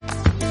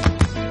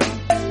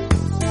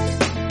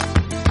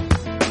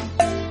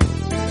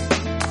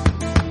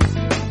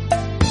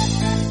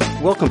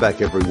Welcome back,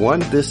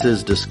 everyone. This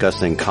is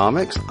Discussing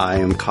Comics. I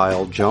am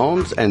Kyle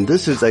Jones, and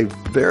this is a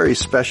very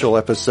special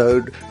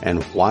episode.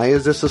 And why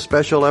is this a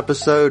special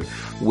episode?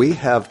 We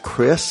have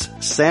Chris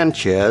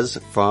Sanchez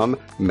from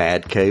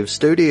Mad Cave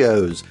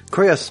Studios.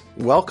 Chris,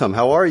 welcome.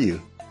 How are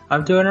you?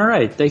 I'm doing all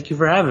right. Thank you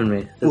for having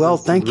me.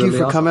 Thank you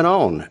for coming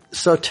on.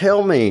 So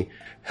tell me,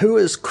 who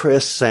is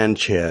Chris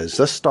Sanchez?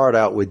 Let's start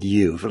out with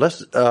you.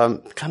 Let's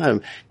kind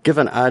of give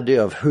an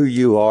idea of who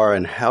you are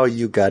and how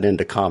you got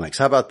into comics.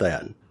 How about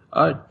that?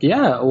 I'm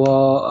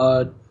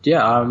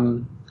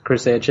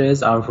Chris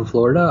Sanchez. I'm from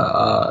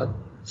Florida,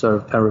 sort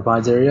of Pembroke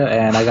Pines area,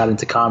 and I got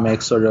into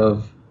comics sort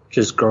of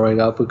just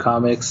growing up with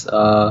comics.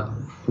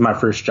 My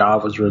first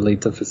job was really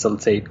to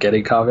facilitate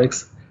getting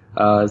comics.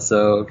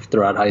 So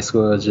throughout high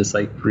school, I was just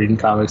like reading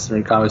comics.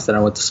 Then I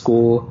went to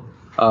school.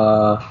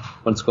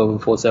 Went to school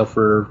with Full Sail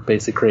for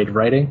basic creative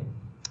writing.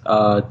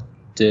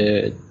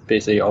 Did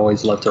basically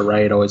always loved to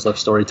write, always loved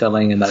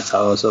storytelling, and that's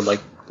how I also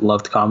like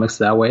loved comics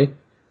that way.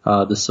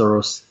 The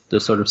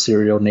sort of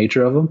serial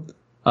nature of them.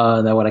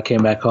 And then when I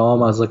came back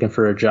home, I was looking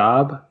for a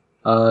job.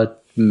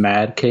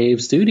 Mad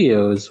Cave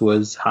Studios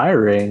was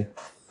hiring,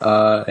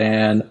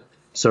 and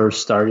sort of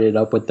started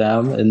up with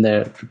them. And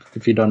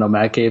if you don't know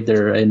Mad Cave,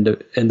 they're an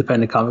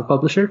independent comic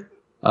publisher.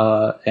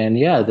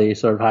 They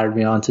sort of hired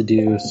me on to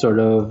do sort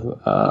of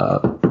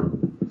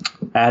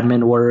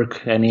admin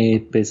work,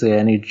 basically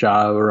any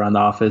job around the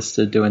office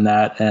to doing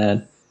that.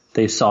 And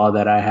they saw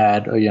that I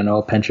had,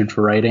 a penchant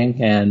for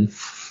writing, and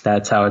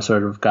that's how I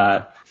sort of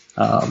got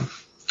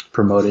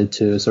promoted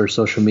to sort of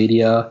social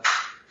media.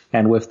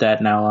 And with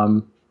that, now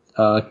I'm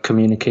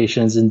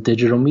communications and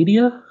digital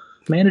media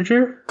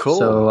manager. Cool.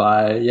 So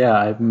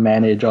I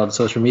manage all the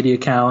social media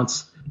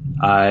accounts.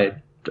 Anything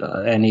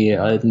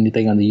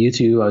on the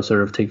YouTube, I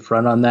sort of take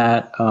front on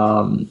that.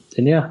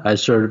 I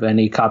sort of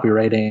any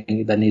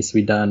copywriting that needs to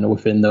be done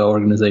within the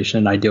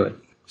organization, I do it.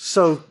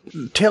 So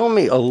tell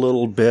me a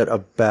little bit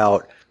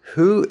about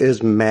who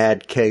is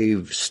Mad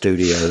Cave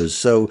Studios?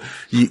 So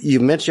you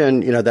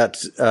mentioned,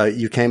 that's,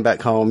 you came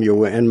back home, you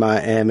were in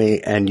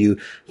Miami, and you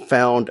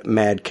found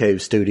Mad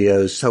Cave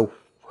Studios. So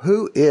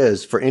who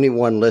is, for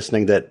anyone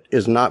listening that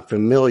is not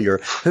familiar,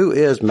 who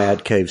is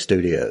Mad Cave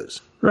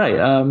Studios?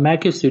 Right.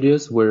 Mad Cave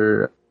Studios,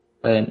 we're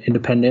an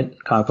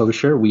independent comic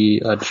publisher. We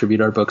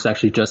distribute our books.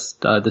 Actually,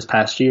 just this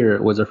past year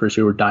was our first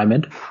year with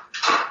Diamond.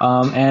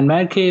 And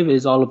Mad Cave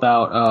is all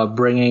about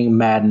bringing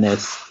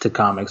madness to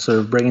comics,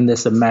 so bringing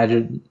this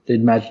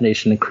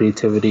imagination and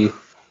creativity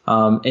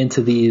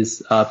into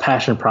these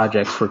passion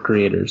projects for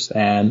creators,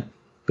 and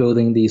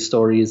building these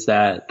stories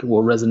that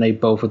will resonate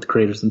both with the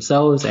creators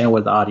themselves and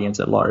with the audience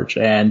at large,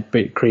 and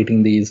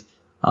creating these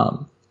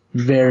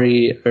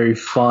very, very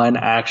fun,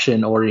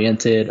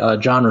 action-oriented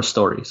genre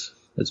stories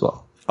as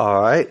well.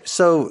 All right.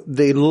 So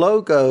the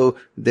logo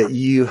that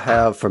you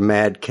have for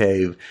Mad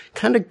Cave,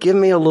 kind of give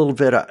me a little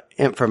bit of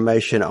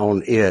information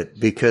on it,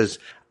 because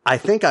I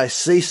think I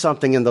see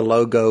something in the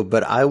logo,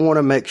 but I want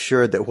to make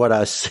sure that what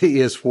I see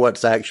is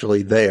what's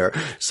actually there.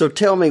 So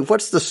tell me,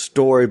 what's the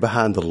story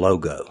behind the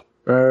logo?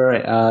 All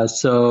right.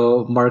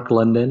 So Mark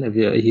London,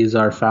 he's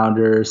our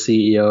founder,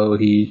 CEO.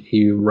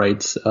 He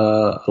writes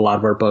a lot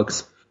of our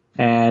books,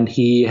 and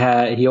he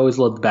always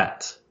loved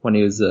bats when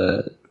he was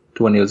a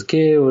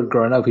kid,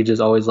 growing up. He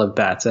just always loved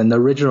bats. And the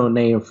original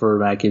name for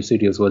Mad Cave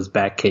Studios was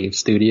Bat Cave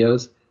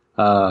Studios.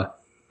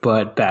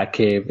 But Bat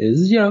Cave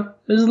is,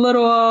 there's a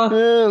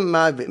little,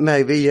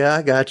 maybe, yeah,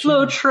 I got you.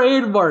 Little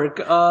trademark.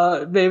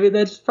 Maybe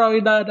that's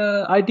probably not,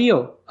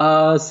 ideal.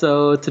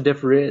 So to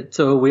differentiate,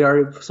 so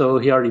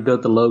he already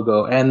built the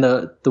logo, and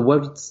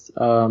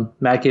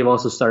Mad Cave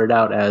also started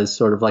out as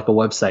sort of like a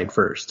website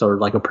first, sort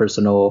of like a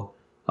personal,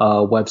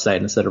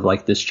 website, instead of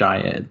like this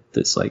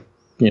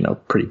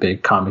pretty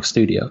big comic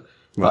studio.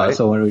 Right.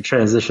 So when we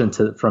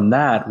transitioned from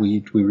that,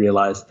 we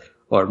realized,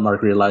 or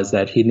Mark realized,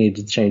 that he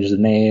needed to change the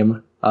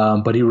name,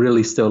 but he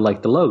really still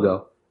liked the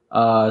logo.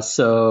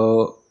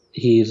 So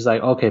he's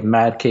like, okay,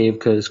 Mad Cave,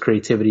 because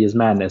creativity is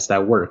madness,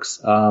 that works.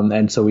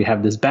 And so we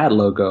have this bat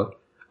logo.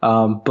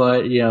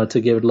 But to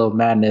give it a little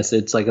madness,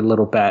 it's like a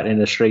little bat in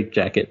a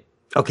straitjacket.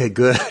 Okay,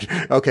 good.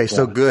 Okay,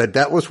 so good.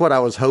 That was what I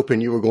was hoping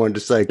you were going to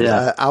say.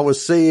 Yeah. I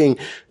was seeing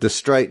the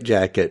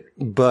straitjacket,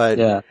 but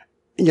yeah.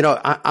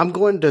 I'm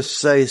going to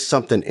say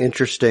something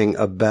interesting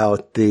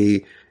about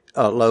the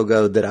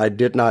logo that I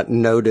did not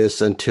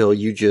notice until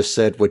you just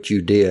said what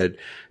you did.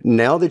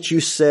 Now that you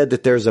said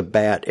that there's a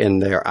bat in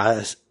there,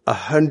 I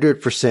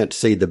 100%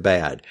 see the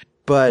bat.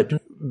 But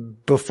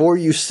before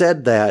you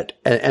said that,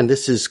 and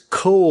this is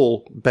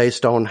cool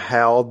based on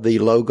how the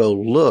logo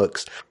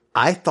looks,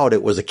 I thought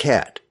it was a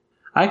cat.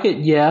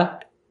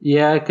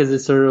 Because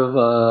it's sort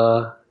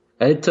of,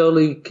 it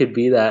totally could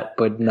be that,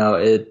 but no,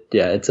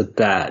 it's a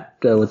bat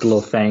with the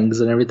little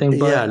fangs and everything.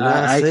 But yeah,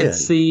 I could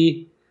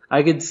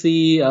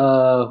see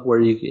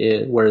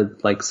where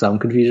like some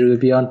confusion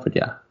would be on, but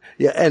yeah.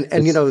 Yeah, and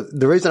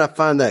the reason I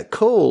find that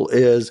cool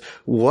is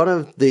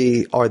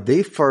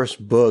the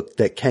first book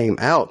that came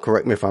out,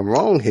 correct me if I'm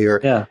wrong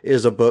here,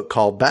 is a book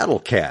called Battle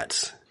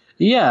Cats.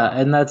 Yeah,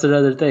 and that's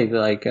another thing.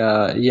 Like,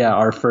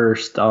 our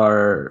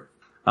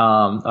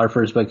Our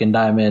first book in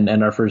Diamond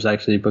and our first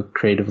actually book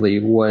creatively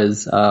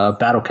was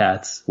Battle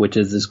Cats, which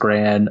is this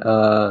grand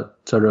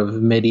sort of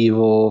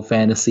medieval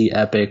fantasy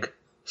epic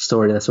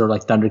story that's sort of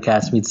like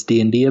Thundercats meets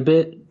D&D a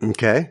bit.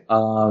 Okay.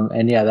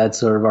 And yeah, that's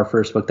sort of our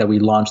first book that we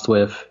launched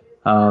with.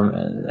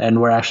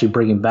 And we're actually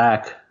bringing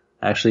back,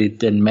 actually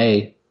in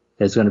May,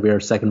 it's going to be our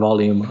second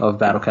volume of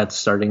Battle Cats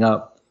starting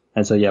up.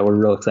 And so, yeah, we're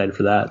real excited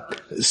for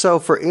that. So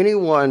for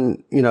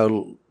anyone,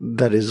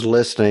 that is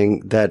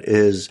listening that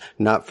is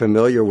not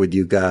familiar with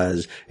you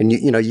guys, and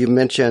you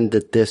mentioned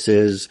that this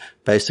is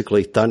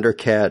basically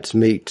Thundercats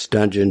meets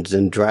Dungeons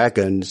and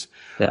Dragons.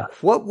 Yeah.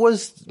 What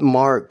was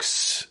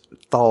Mark's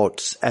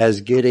thoughts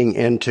as getting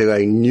into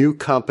a new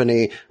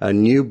company, a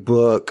new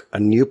book, a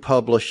new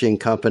publishing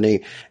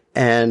company,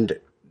 and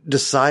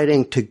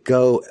deciding to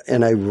go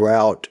in a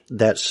route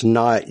that's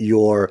not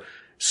your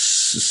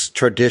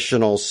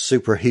traditional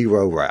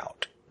superhero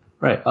route?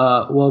 Right.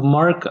 Well,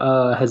 Mark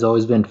has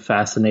always been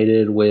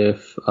fascinated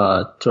with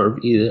sort of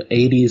either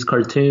 80s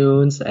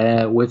cartoons,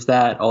 and with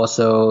that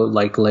also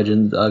like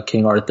Legend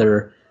King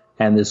Arthur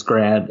and this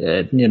grand,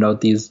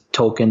 these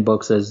Tolkien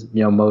books, as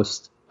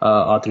most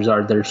authors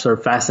are. They're sort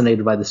of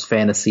fascinated by this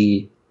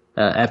fantasy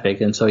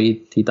epic, and so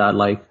he thought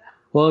like,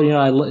 well,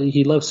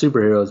 he loves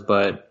superheroes,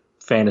 but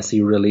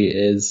fantasy really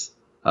is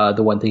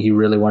the one thing he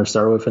really wanted to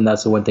start with, and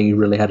that's the one thing he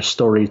really had a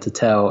story to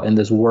tell in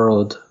this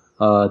world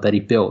that he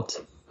built.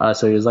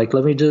 So he was like,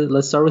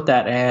 let's start with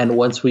that. And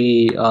once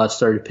we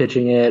started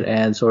pitching it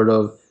and sort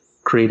of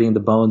creating the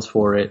bones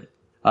for it,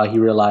 he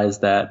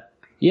realized that,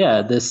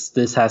 yeah,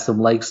 this has some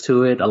legs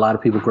to it. A lot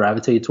of people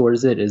gravitate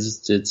towards it.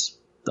 It's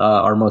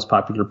our most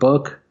popular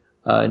book.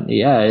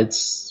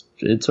 It's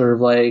sort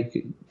of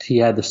like he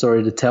had the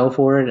story to tell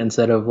for it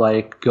instead of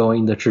like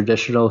going the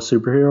traditional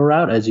superhero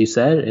route. As you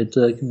said,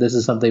 this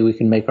is something we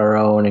can make our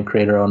own and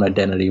create our own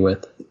identity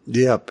with.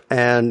 Yep.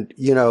 And,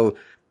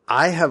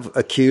 I have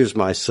accused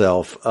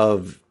myself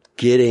of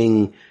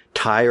getting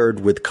tired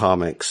with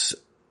comics,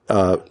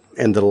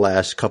 in the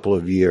last couple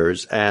of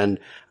years. And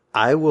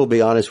I will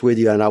be honest with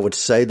you, and I would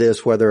say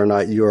this whether or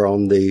not you're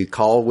on the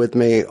call with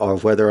me or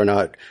whether or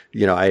not,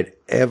 I'd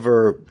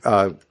ever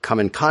come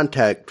in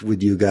contact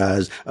with you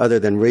guys other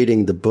than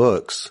reading the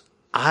books.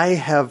 I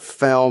have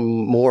found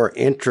more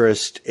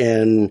interest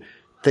in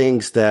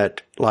things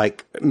that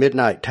like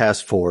Midnight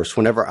Task Force.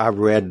 Whenever I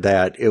read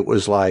that, it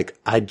was like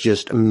I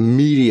just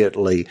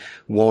immediately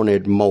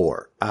wanted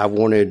more. I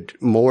wanted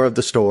more of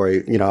the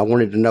story. I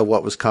wanted to know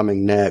what was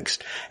coming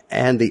next.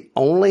 And the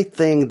only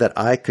thing that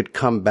I could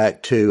come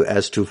back to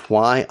as to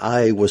why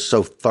I was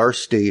so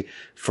thirsty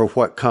for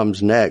what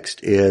comes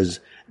next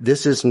is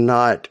this is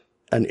not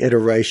an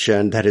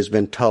iteration that has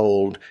been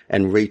told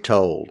and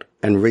retold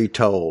and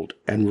retold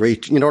and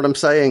you know what I'm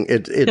saying?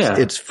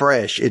 It's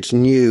fresh. It's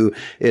new.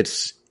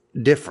 It's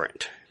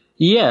different.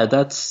 Yeah,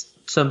 that's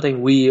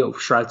something we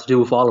strive to do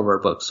with all of our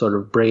books, sort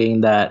of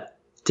bringing that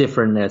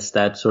differentness,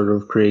 that sort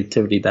of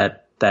creativity,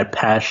 that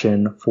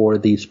passion for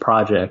these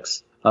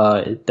projects,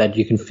 that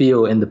you can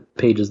feel in the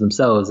pages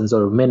themselves. And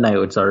sort of Midnight,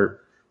 it's our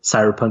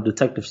cyberpunk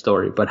detective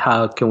story, but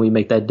how can we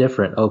make that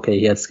different? Okay,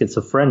 he has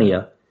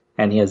schizophrenia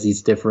and he has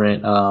these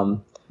different,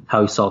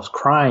 how he solves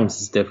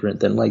crimes is different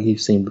than like you've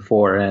seen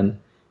before, and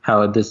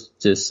how this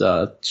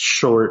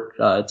short,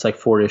 it's like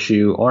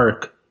 4-issue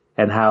arc,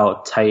 and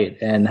how tight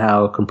and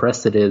how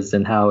compressed it is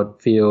and how it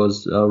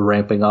feels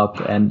ramping up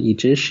and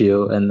each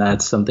issue. And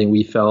that's something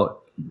we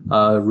felt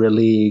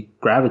really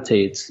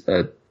gravitates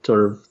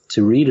sort of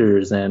to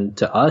readers and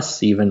to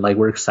us even. Like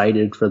we're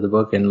excited for the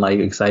book and like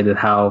excited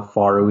how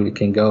far we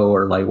can go,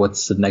 or like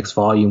what's the next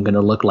volume going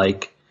to look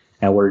like.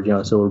 And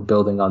we're, so we're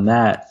building on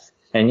that.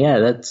 And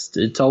yeah,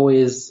 it's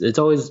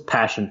always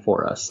passion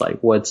for us. Like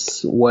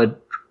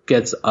what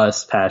gets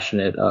us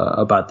passionate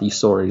about these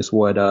stories?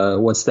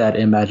 What's that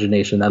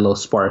imagination, that little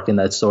spark in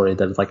that story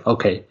that is like,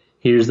 okay,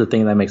 here's the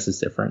thing that makes us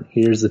different.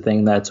 Here's the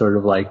thing that sort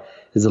of like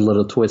is a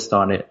little twist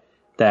on it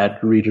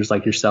that readers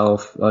like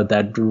yourself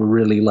that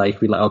really like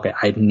be like, okay,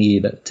 I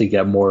need to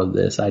get more of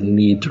this. I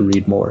need to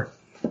read more.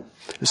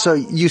 So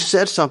you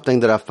said something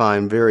that I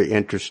find very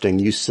interesting.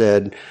 You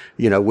said,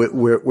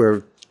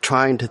 we're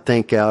trying to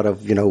think out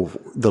of,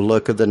 the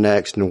look of the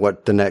next and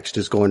what the next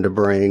is going to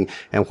bring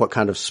and what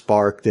kind of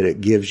spark that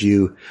it gives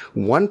you.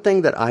 One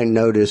thing that I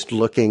noticed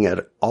looking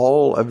at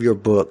all of your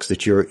books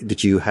that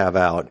you have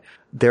out,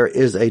 there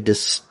is a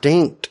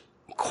distinct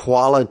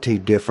quality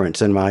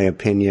difference, in my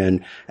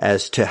opinion,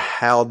 as to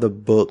how the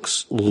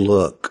books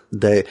look.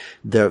 The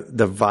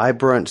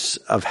vibrance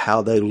of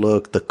how they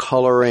look, the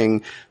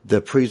coloring, the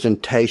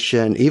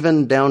presentation,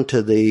 even down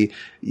to the,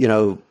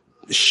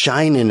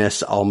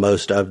 shininess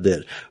almost of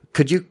this.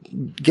 Could you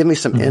give me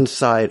some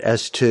insight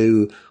as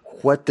to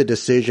what the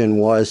decision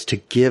was to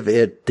give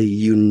it the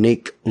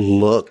unique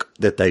look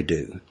that they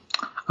do?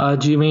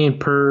 Do you mean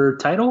per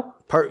title?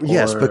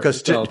 Yes,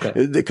 because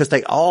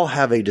they all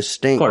have a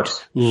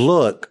distinct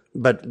look,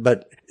 but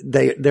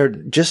they're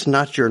just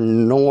not your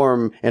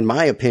norm. In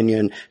my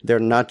opinion, they're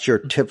not your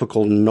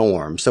typical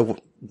norm. So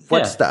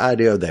what's the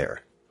idea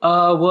there?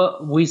 Well,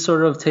 we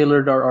sort of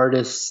tailored our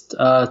artists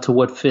to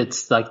what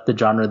fits like the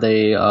genre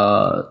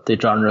the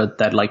genre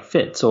that like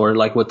fits, or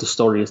like what the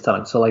story is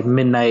telling. So like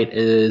Midnight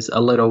is a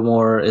little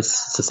more,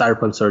 it's a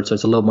cyberpunk story, so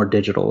it's a little more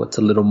digital. It's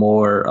a little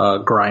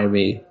more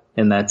grimy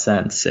in that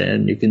sense,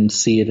 and you can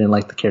see it in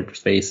like the characters'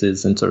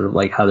 faces and sort of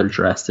like how they're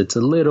dressed. It's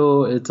a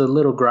little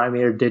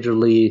grimier,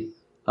 digitally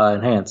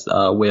enhanced.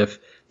 With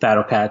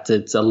Battle Cats,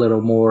 it's a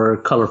little more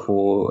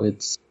colorful.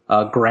 It's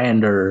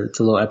grander.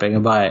 It's a little epic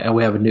and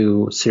we have a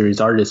new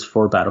series artist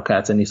for Battle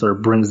Cats, and he sort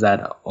of brings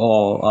that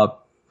all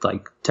up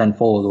like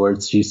tenfold, where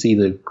you see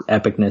the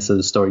epicness of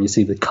the story, you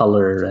see the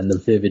color and the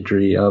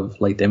vividry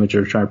of like the image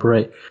you're trying to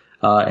portray.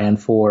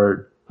 And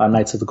for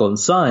Knights of the Golden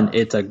Sun,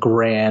 it's a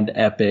grand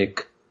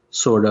epic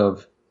sort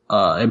of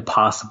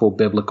impossible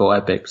biblical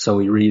epic. So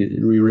we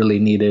really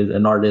needed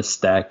an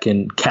artist that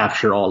can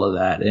capture all of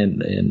that,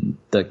 and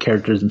the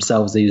characters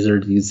themselves. These are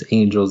these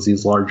angels,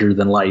 these larger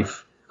than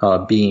life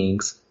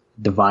beings.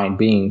 Divine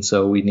being.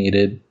 So we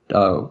needed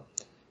Mauricio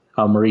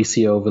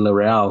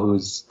Villarreal,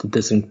 who's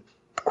this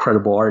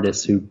incredible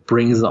artist who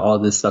brings all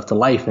this stuff to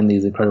life in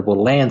these incredible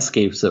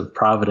landscapes of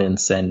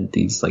Providence and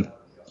these like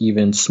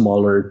even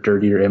smaller,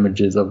 dirtier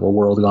images of a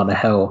world gone to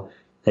hell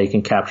they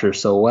can capture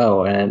so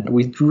well. And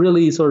we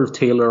really sort of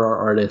tailor our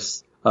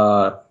artists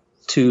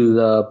to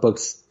the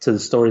books, to the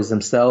stories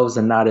themselves,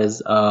 and not as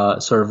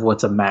sort of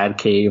what's a Mad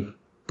Cave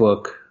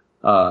book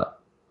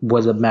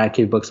was a Mad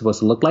Cave book supposed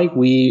to look like.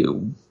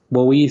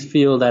 We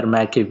feel that a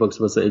Mad Cave book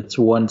it's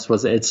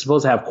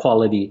supposed to have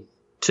quality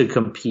to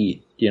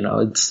compete, you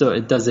know. So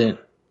it doesn't,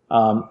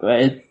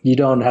 you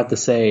don't have to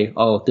say,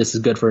 oh, this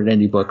is good for an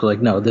indie book. Like,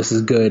 no, this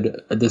is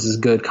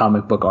good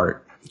comic book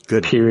art.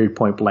 Good. Period,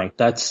 point blank.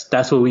 That's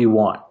what we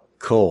want.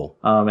 Cool.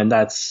 And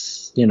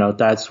that's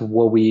what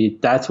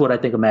I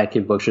think a Mad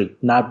Cave book should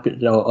not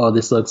be. Oh,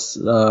 this looks,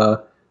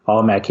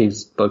 all Mad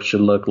Cave's books should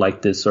look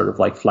like this sort of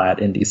like flat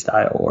indie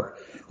style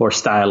or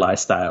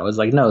stylized style. It's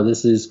like, no,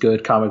 this is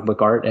good comic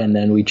book art, and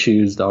then we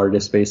choose the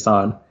artist based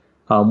on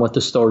what the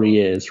story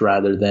is,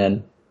 rather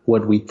than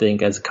what we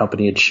think as a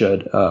company it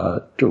should,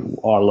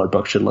 all our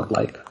books should look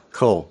like.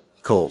 Cool.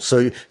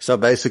 So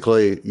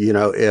basically, you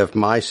know, if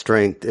my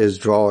strength is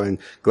drawing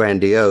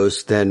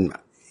grandiose, then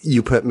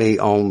you put me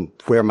on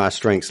where my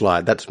strengths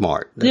lie. That's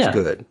smart. That's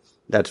good.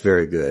 That's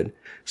very good.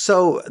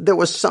 So there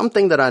was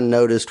something that I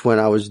noticed when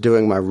I was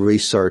doing my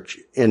research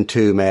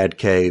into Mad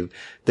Cave.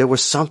 There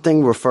was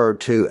something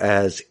referred to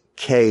as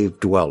cave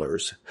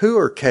dwellers. Who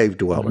are cave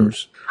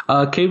dwellers?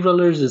 Cave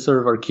dwellers is sort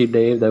of our cute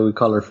name that we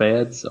call our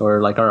fans,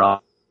 or like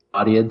our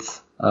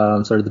audience,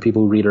 sort of the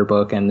people who read our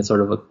book, and it's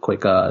sort of a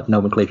quick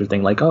nomenclature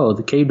thing, like, oh,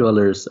 the cave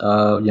dwellers,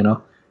 you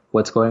know,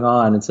 what's going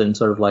on? It's in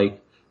sort of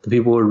like the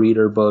people who read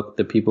our book,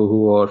 the people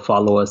who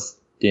follow us,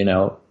 you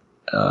know,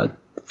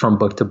 from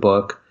book to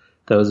book.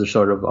 Those are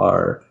sort of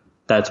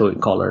that's what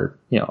we call our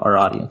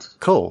audience.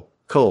 Cool.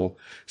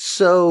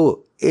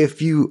 So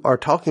if you are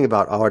talking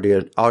about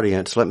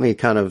audience, let me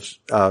kind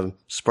of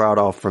sprout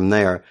off from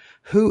there.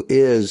 Who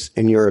is,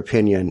 in your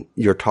opinion,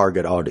 your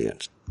target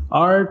audience?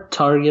 Our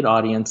target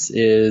audience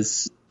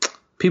is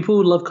people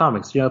who love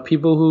comics. You know,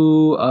 people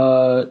who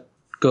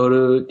go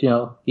to, you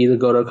know, either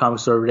go to a comic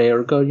store every day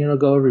or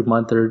go every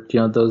month, or, you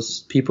know, those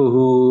people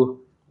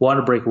who want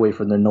to break away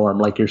from their norm,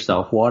 like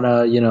yourself.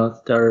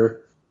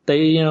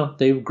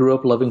 They grew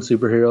up loving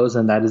superheroes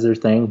and that is their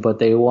thing, but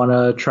they want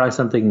to try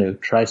something new,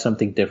 try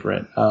something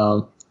different.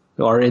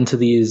 Everyone's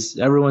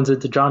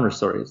into genre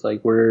stories.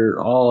 Like, we're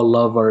all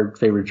love our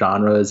favorite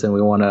genres, and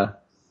we want to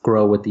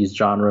grow with these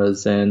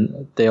genres,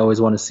 and they always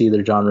want to see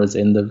their genres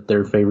in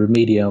their favorite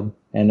medium.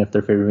 And if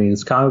their favorite medium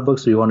is comic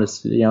books, we want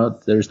to, you know,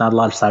 there's not a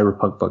lot of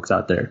cyberpunk books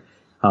out there.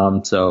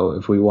 So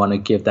if we want to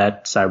give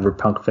that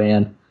cyberpunk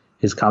fan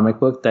his comic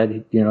book that,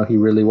 you know, he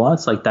really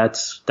wants, like,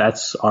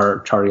 that's our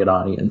target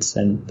audience.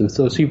 And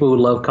those people who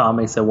love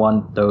comics that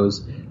want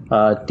those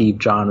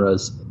deep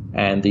genres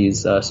and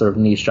these sort of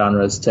niche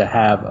genres to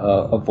have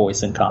a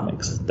voice in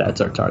comics, that's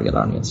our target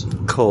audience.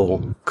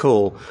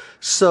 Cool.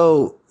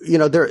 So, you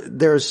know,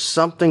 there's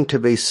something to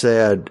be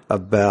said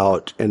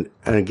about, and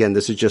again,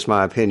 this is just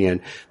my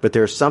opinion, but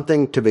there's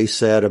something to be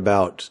said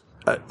about,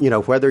 you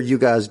know, whether you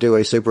guys do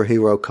a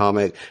superhero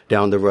comic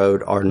down the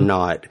road or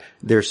not,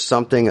 there's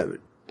something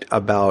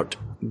about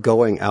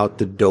going out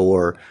the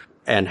door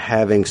and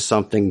having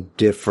something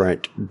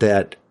different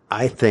that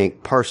I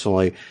think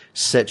personally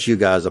sets you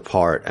guys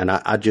apart. And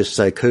I just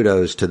say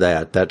kudos to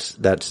that.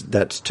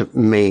 That's to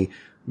me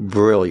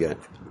brilliant.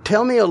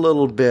 Tell me a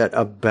little bit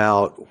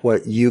about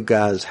what you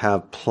guys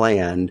have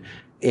planned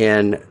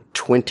in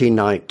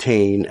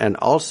 2019. And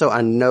also,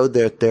 I know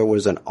that there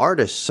was an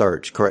artist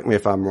search, correct me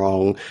if I'm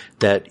wrong,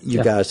 that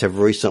you guys have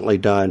recently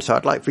done. So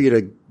I'd like for you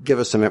to give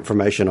us some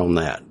information on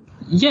that.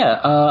 Yeah,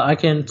 I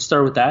can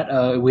start with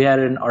that. We had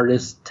an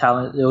artist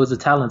talent. It was a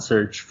talent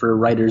search for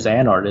writers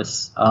and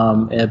artists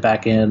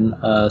back in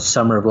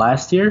summer of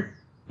last year.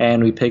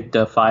 And we picked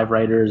 5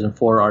 writers and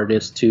 4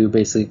 artists to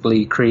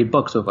basically create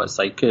books with us.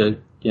 Like,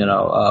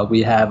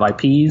 we have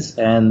IPs,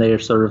 and they're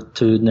sort of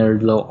to their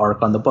little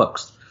arc on the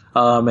books.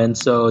 And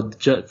so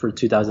for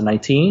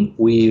 2019,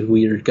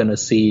 we are going to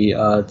see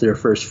their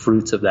first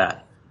fruits of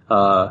that.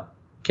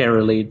 Can't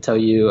really tell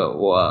you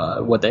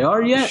what they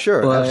are yet.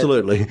 Sure,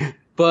 absolutely.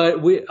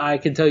 But I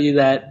can tell you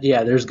that,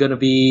 yeah, there's going to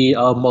be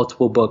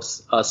multiple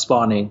books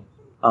spawning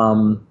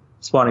from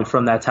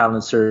that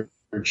talent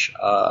surge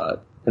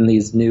and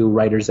these new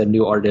writers and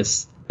new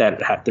artists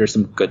that there's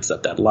some good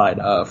stuff that line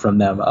from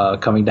them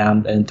coming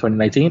down in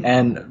 2019.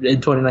 And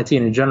in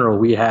 2019 in general,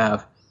 we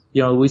have,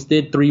 we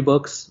did 3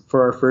 books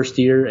for our first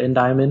year in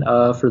Diamond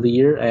for the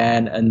year,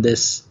 and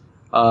this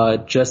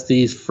just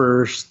these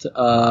first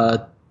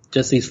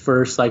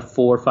like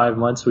 4 or 5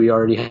 months, we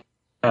already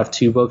have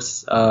 2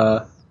 books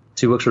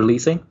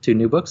releasing, 2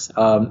 new books,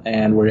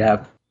 and we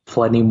have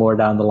plenty more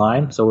down the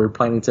line. So we're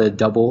planning to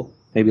double,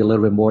 maybe a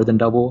little bit more than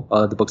double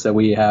the books that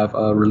we have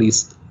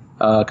released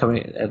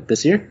coming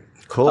this year.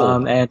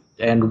 Cool.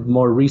 And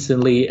more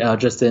recently,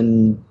 just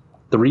in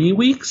 3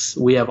 weeks,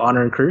 we have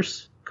Honor and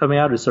Curse coming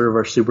out. It's sort of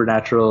our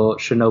supernatural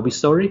shinobi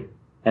story,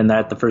 and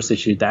that the first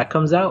issue that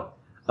comes out.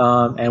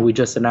 And we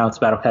just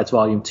announced Battle Cats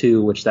Volume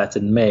 2, which that's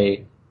in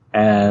May,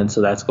 and so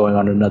that's going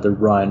on another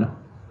run.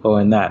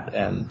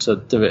 And for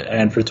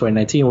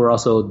 2019, we're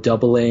also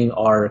doubling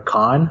our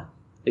con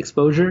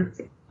exposure.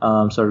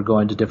 So we're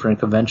going to different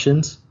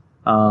conventions.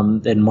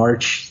 In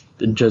March,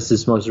 just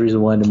this most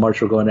recent one, in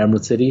March, we're going to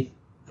Emerald City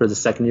for the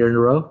 2nd year in a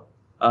row.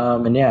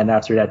 And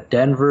after that,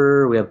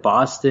 Denver, we have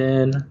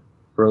Boston,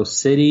 Rose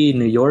City,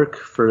 New York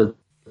for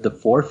the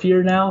 4th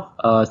year now.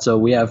 So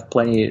we have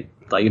plenty,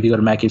 like if you go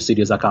to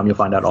MadCaveStudios.com, you'll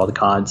find out all the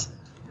cons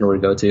and where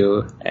to go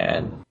to.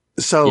 And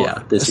so,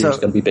 this year's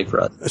going to be big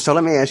for us. So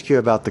let me ask you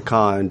about the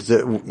cons.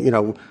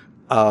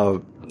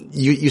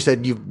 You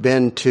said you've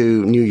been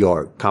to New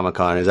York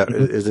Comic-Con.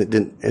 Isn't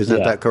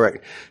that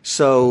correct?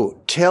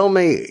 So tell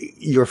me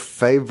your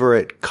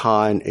favorite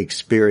con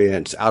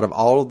experience out of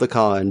all of the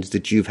cons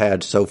that you've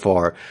had so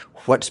far.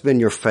 What's been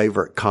your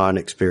favorite con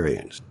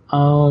experience?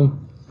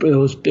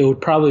 It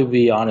would probably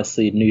be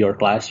honestly New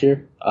York last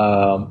year.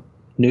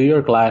 New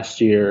York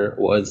last year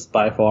was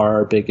by far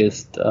our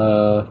biggest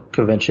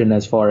convention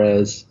as far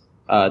as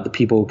the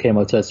people who came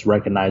up to us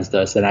recognized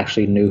us and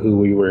actually knew who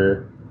we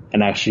were.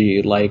 And actually,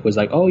 was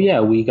like, oh yeah,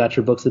 we got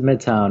your books at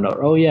Midtown,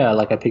 or oh yeah,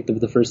 I picked up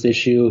the first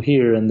issue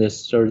here and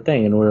this sort of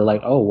thing. And we're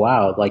like, oh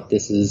wow,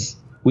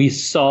 we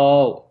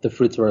saw the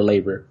fruits of our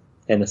labor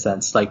in a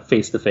sense,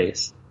 face to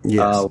face.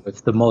 Yes.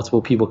 With the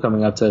multiple people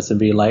coming up to us and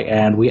be like,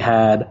 and we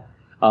had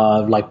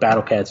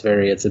Battle Cats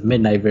variants and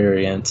Midnight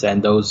variants,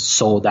 and those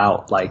sold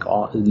out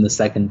in the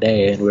second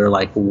day. And we were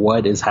like,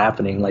 what is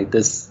happening?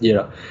 This,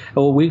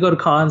 well, we go to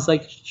cons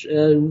it's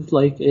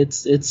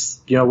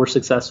we're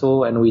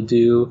successful and we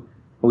do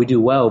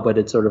well, but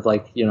it's sort of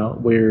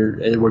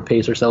we're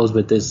pace ourselves.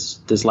 But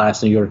this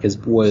last New York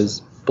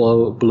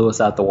blew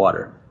us out the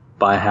water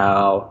by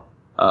how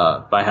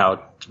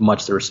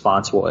much the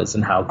response was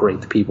and how great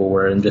the people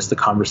were and just the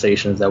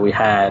conversations that we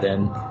had.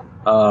 And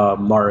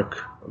Mark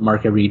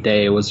every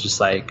day was just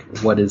like,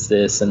 what is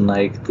this? And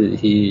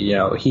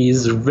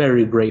he's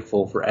very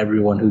grateful for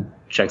everyone who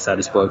checks out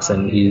his books,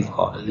 and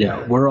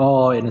we're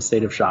all in a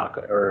state of shock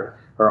or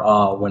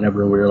awe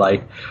whenever we're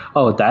like,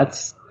 oh,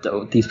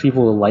 these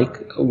people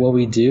like what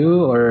we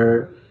do,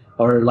 or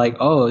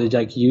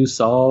you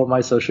saw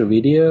my social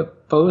media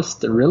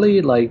post,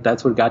 really?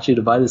 That's what got you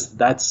to buy this?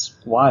 That's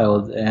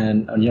wild.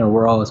 And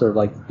we're all sort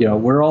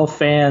of we're all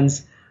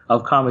fans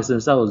of comics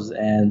themselves,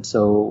 and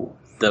so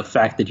the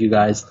fact that you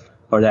guys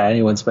or that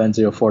anyone spends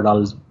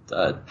 $4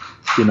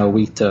 a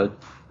week to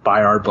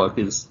buy our book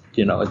is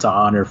it's an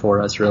honor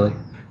for us, really.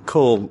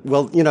 Cool.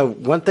 Well,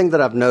 one thing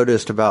that I've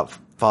noticed about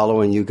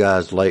following you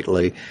guys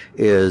lately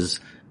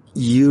is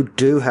you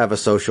do have a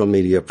social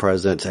media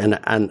presence, and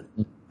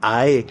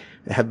I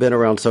have been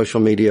around social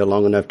media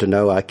long enough to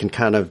know I can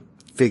kind of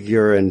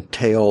figure and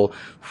tell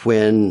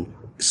when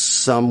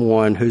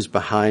someone who's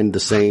behind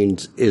the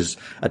scenes is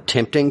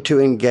attempting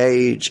to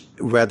engage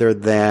rather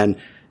than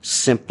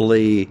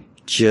simply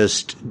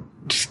just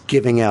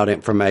giving out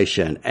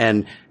information.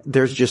 And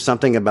there's just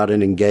something about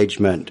an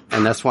engagement,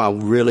 and that's why I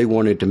really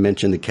wanted to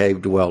mention the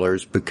Cave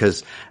Dwellers,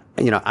 because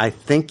I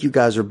think you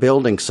guys are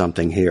building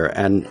something here,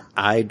 and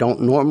I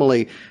don't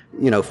normally,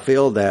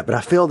 feel that, but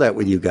I feel that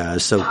with you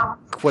guys. So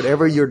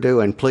whatever you're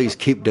doing, please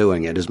keep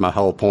doing it is my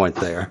whole point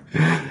there.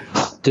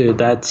 Dude,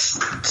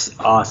 that's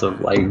awesome.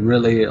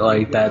 Really,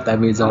 that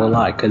means a whole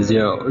lot, because,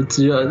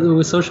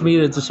 with social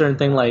media, it's a certain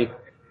thing,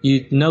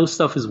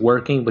 stuff is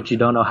working, but you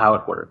don't know how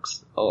it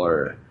works,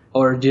 or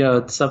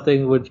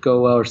something would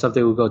go well or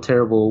something would go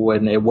terrible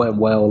when it went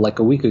well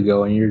a week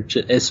ago, and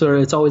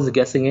it's always a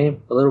guessing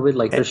game a little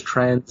bit. There's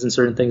trends and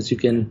certain things you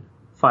can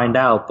find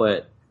out,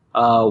 but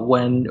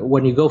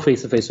when you go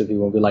face to face with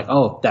people and be like,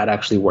 oh, that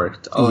actually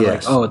worked,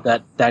 yes.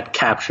 That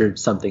captured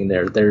something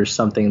there, there's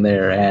something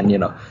there,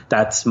 and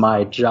that's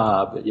my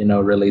job,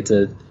 really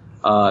to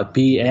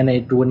be.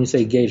 And when you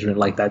say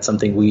engagement, that's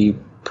something we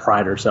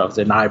pride ourselves,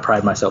 and I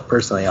pride myself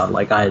personally on.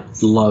 I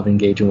love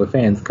engaging with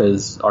fans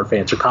because our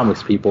fans are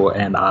comics people,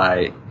 and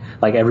I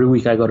every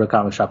week I go to a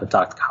comic shop and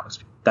talk to comics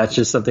people. that's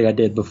just something I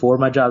did before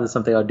my job. That's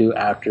something I'll do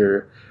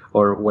after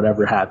or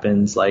whatever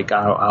happens. Like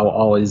I'll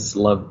always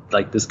love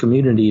like this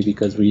community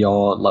because we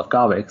all love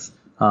comics.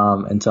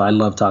 And so I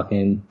love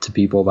talking to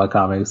people about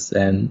comics,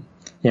 and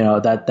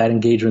that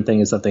engagement thing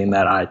is something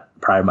that I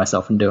pride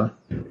myself in doing.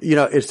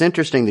 It's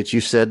interesting that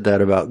you said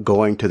that about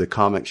going to the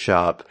comic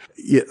shop.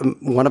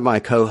 One of my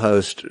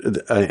co-hosts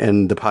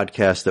in the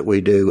podcast that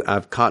we do,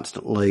 I've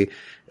constantly,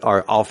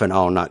 or off and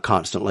on, not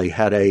constantly,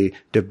 had a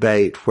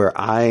debate where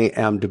I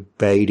am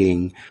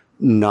debating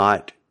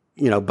not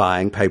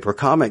buying paper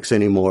comics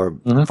anymore,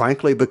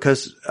 frankly,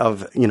 because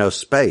of,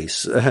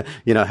 space,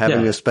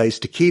 having a space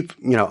to keep,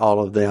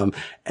 all of them.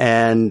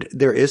 And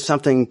there is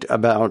something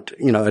about,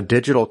 a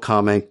digital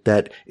comic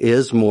that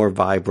is more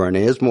vibrant,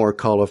 is more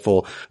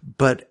colorful,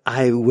 but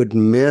I would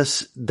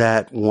miss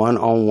that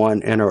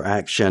one-on-one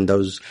interaction,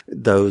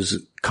 those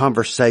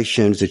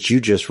conversations that you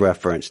just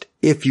referenced,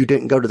 if you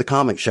didn't go to the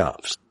comic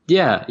shops.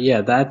 Yeah,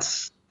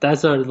 that's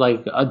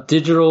a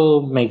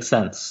digital makes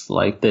sense.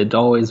 Like, it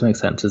always makes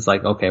sense. It's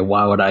like, okay,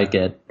 why would I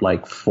get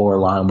like 4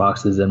 long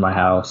boxes in my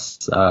house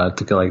to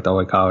collect all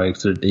my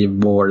comics, or even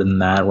more than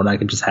that, when I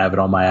could just have it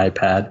on my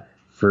iPad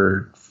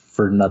for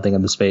nothing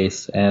in the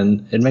space?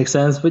 And it makes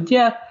sense. But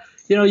yeah,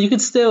 you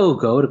could still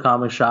go to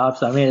comic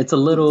shops. I mean, it's a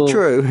little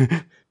true.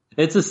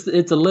 It's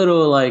a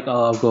little like,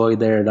 oh, I'm going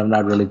there and I'm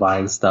not really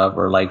buying stuff,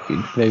 or like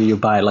maybe you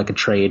buy like a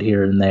trade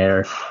here and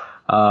there.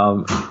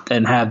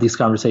 And have these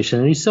conversations,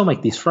 and you still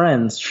make these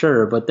friends,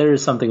 sure, but there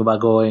is something about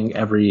going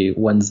every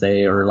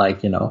Wednesday, or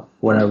like,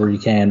 whenever you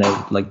can,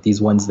 like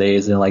these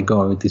Wednesdays, and like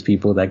going with these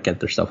people that get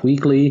their stuff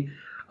weekly.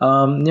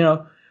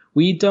 It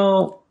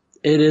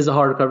is a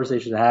hard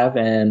conversation to have,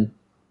 and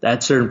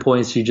at certain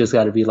points you just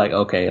got to be like,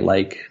 okay,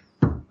 like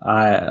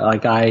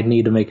I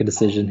need to make a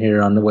decision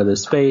here on whether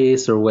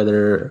space or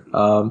whether,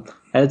 and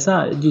it's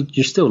not,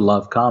 you still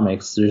love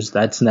comics.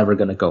 That's never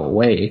going to go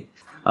away.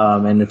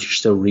 And if you're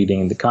still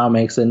reading the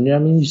comics, and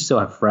you still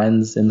have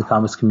friends in the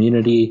comics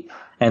community,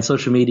 and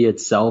social media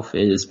itself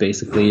is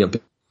basically a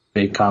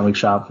big comic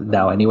shop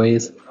now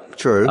anyways.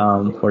 True.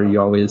 Where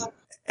you always,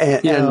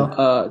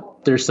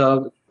 there's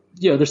some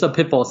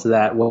pitfalls to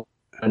that when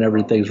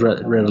everything's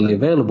readily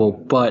available,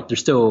 but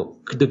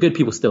the good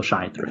people still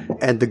shine through.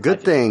 And the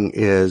good thing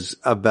is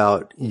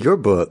about your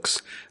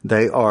books,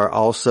 they are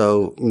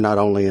also not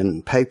only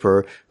in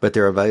paper, but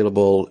they're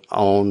available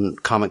on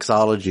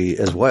Comixology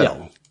as well.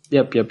 Yeah.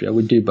 Yep.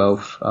 We do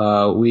both.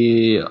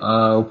 We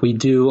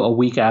do a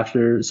week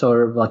after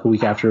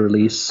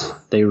release.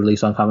 They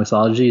release on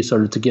Comixology,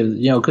 sort of to give,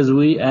 because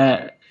we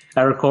at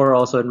our core,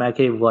 also at Mad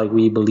Cave, like,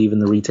 we believe in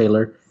the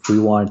retailer. We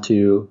want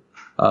to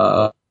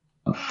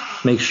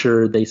make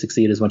sure they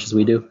succeed as much as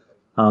we do.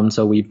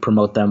 So we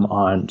promote them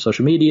on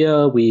social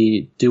media.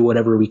 We do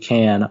whatever we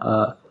can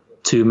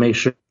to make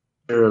sure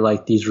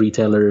like these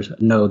retailers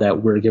know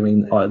that we're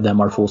giving them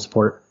our full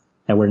support,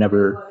 and we're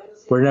never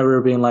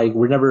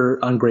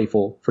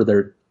ungrateful for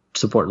their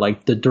support.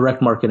 Like, the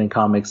direct market in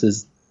comics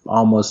it's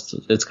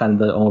kind of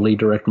the only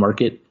direct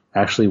market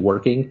actually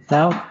working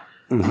now.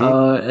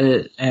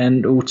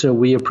 And so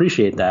we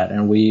appreciate that,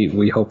 and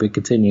we hope it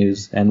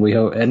continues, and we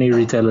hope any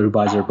retailer who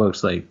buys our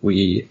books, like,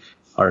 we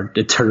are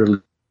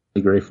eternally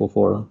grateful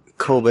for them.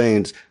 Cool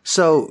beans.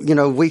 So,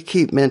 we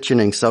keep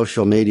mentioning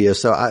social media,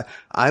 so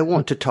I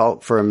want to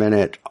talk for a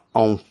minute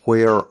on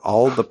where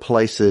all the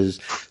places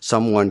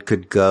someone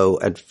could go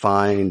and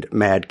find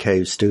Mad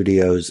Cave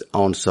Studios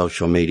on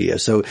social media.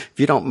 So if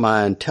you don't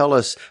mind, tell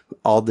us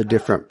all the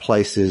different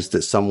places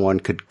that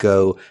someone could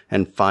go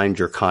and find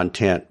your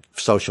content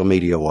social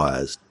media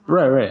wise.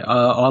 Right.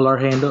 All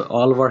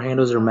of our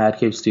handles are Mad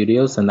Cave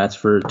Studios, and that's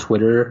for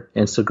Twitter,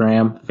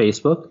 Instagram,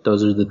 Facebook.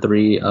 Those are the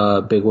 3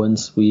 big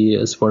ones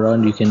we support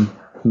on. You can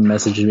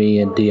message me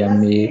and DM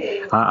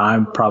me.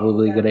 I'm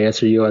probably going to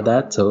answer you on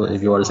that. So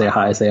if you want to say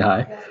hi, say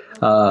hi.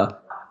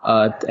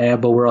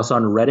 But we're also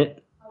on Reddit.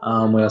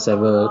 We also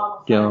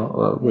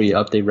have we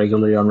update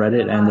regularly on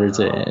Reddit, and there's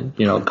a,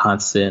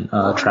 constant,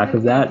 track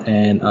of that,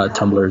 and,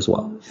 Tumblr as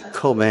well.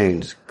 Cool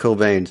beans.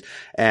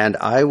 And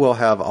I will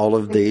have all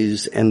of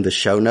these in the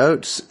show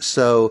notes.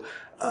 So,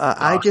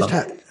 I just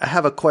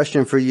have a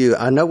question for you.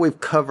 I know we've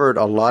covered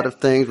a lot of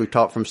things. We've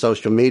talked from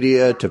social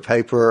media to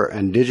paper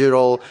and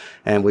digital,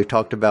 and we've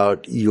talked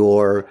about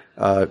your,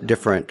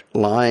 different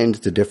lines,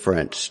 the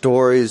different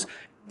stories.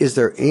 Is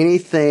there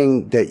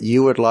anything that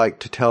you would like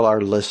to tell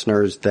our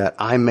listeners that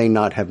I may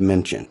not have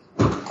mentioned?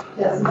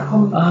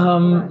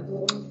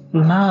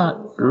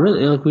 Not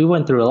really. Like, we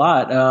went through a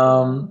lot.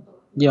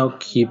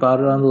 Keep out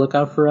on the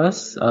lookout for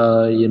us.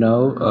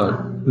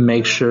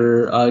 Make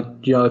sure,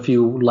 if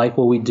you like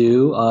what we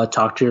do,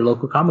 talk to your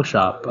local comic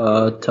shop.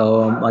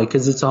 Tell them, like,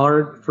 cause it's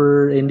hard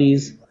for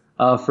indies,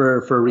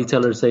 for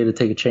retailers, say, to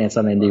take a chance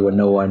on indie when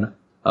no one,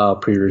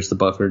 pre-orders the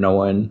book, or no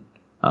one,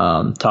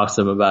 talks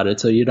to them about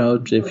it. So,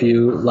 if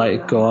you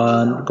like, go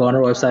on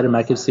our website at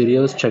Mad Cave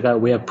Studios, check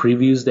out, we have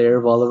previews there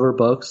of all of our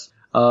books.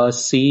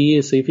 See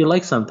if you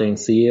like something,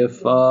 see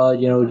if,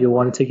 you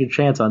want to take your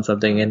chance on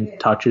something, and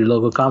talk to your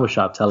local comic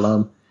shop. Tell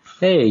them,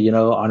 hey,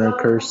 Honor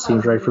Curse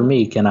seems right for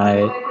me. Can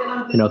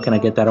I can I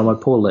get that on my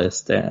pull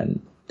list?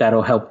 And that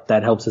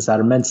helps us out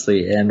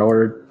immensely. And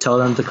or tell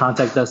them to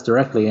contact us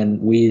directly.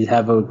 And we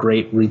have a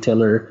great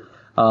retailer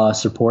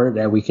support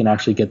that we can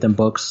actually get them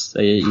books,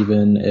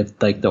 even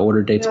if like the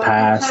order date's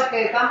passed.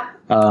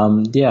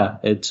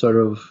 It's sort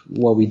of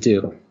what we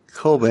do.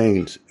 Cool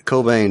beans.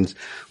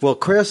 Well,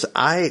 Chris,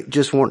 I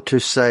just want to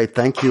say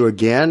thank you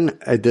again.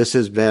 This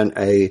has been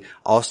a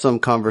awesome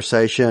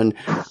conversation.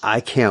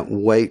 I can't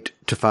wait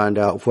to find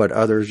out what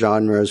other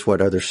genres,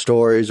 what other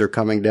stories are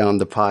coming down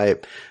the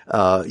pipe.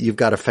 You've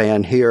got a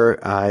fan here.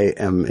 I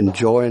am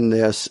enjoying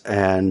this,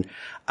 and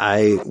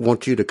I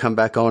want you to come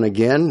back on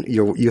again.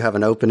 You have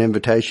an open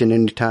invitation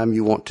anytime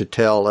you want to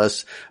tell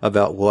us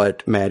about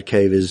what Mad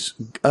Cave is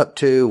up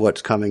to,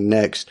 what's coming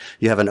next.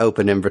 You have an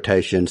open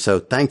invitation. So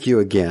thank you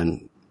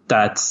again.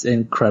 That's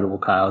incredible,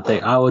 Kyle.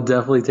 I will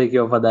definitely take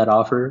you up on that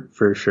offer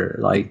for sure.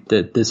 Like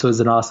this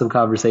was an awesome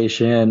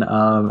conversation.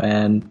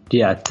 And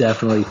yeah,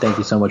 definitely thank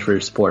you so much for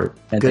your support,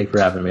 and thank you for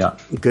having me on.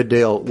 Good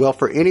deal. Well,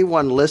 for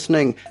anyone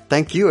listening,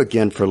 thank you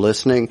again for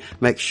listening.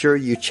 Make sure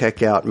you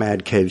check out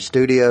Mad Cave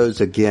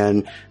Studios.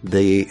 Again,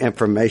 the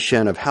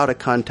information of how to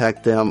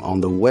contact them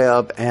on the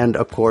web and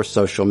of course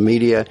social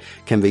media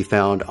can be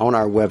found on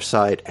our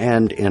website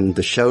and in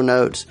the show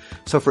notes.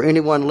 So for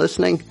anyone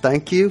listening,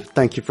 thank you.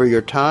 Thank you for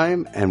your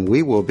time, and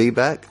we will be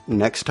back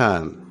next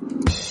time.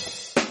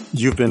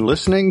 You've been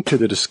listening to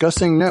the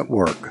Discussing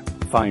Network.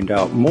 Find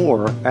out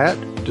more at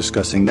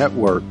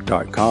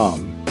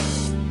discussingnetwork.com.